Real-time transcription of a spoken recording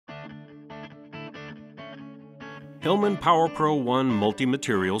Hillman Power Pro 1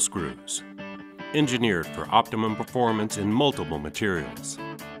 multi-material screws. Engineered for optimum performance in multiple materials.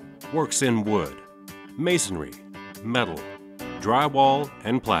 Works in wood, masonry, metal, drywall,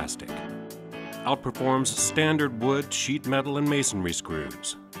 and plastic. Outperforms standard wood, sheet metal, and masonry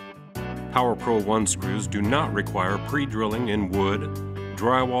screws. Power Pro 1 screws do not require pre-drilling in wood,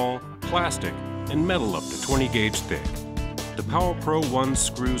 drywall, plastic, and metal up to 20 gauge thick. The Power Pro 1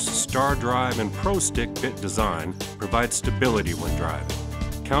 screws' star drive and Pro-Stik bit design provide stability when driving.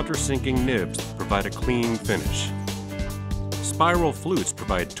 Countersinking nibs provide a clean finish. Spiral flutes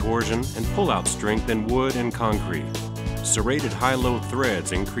provide torsion and pull-out strength in wood and concrete. Serrated high-low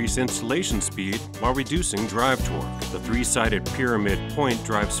threads increase installation speed while reducing drive torque. The three-sided pyramid point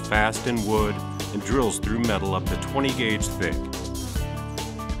drives fast in wood and drills through metal up to 20 gauge thick.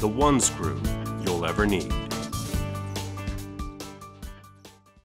 The one screw you'll ever need.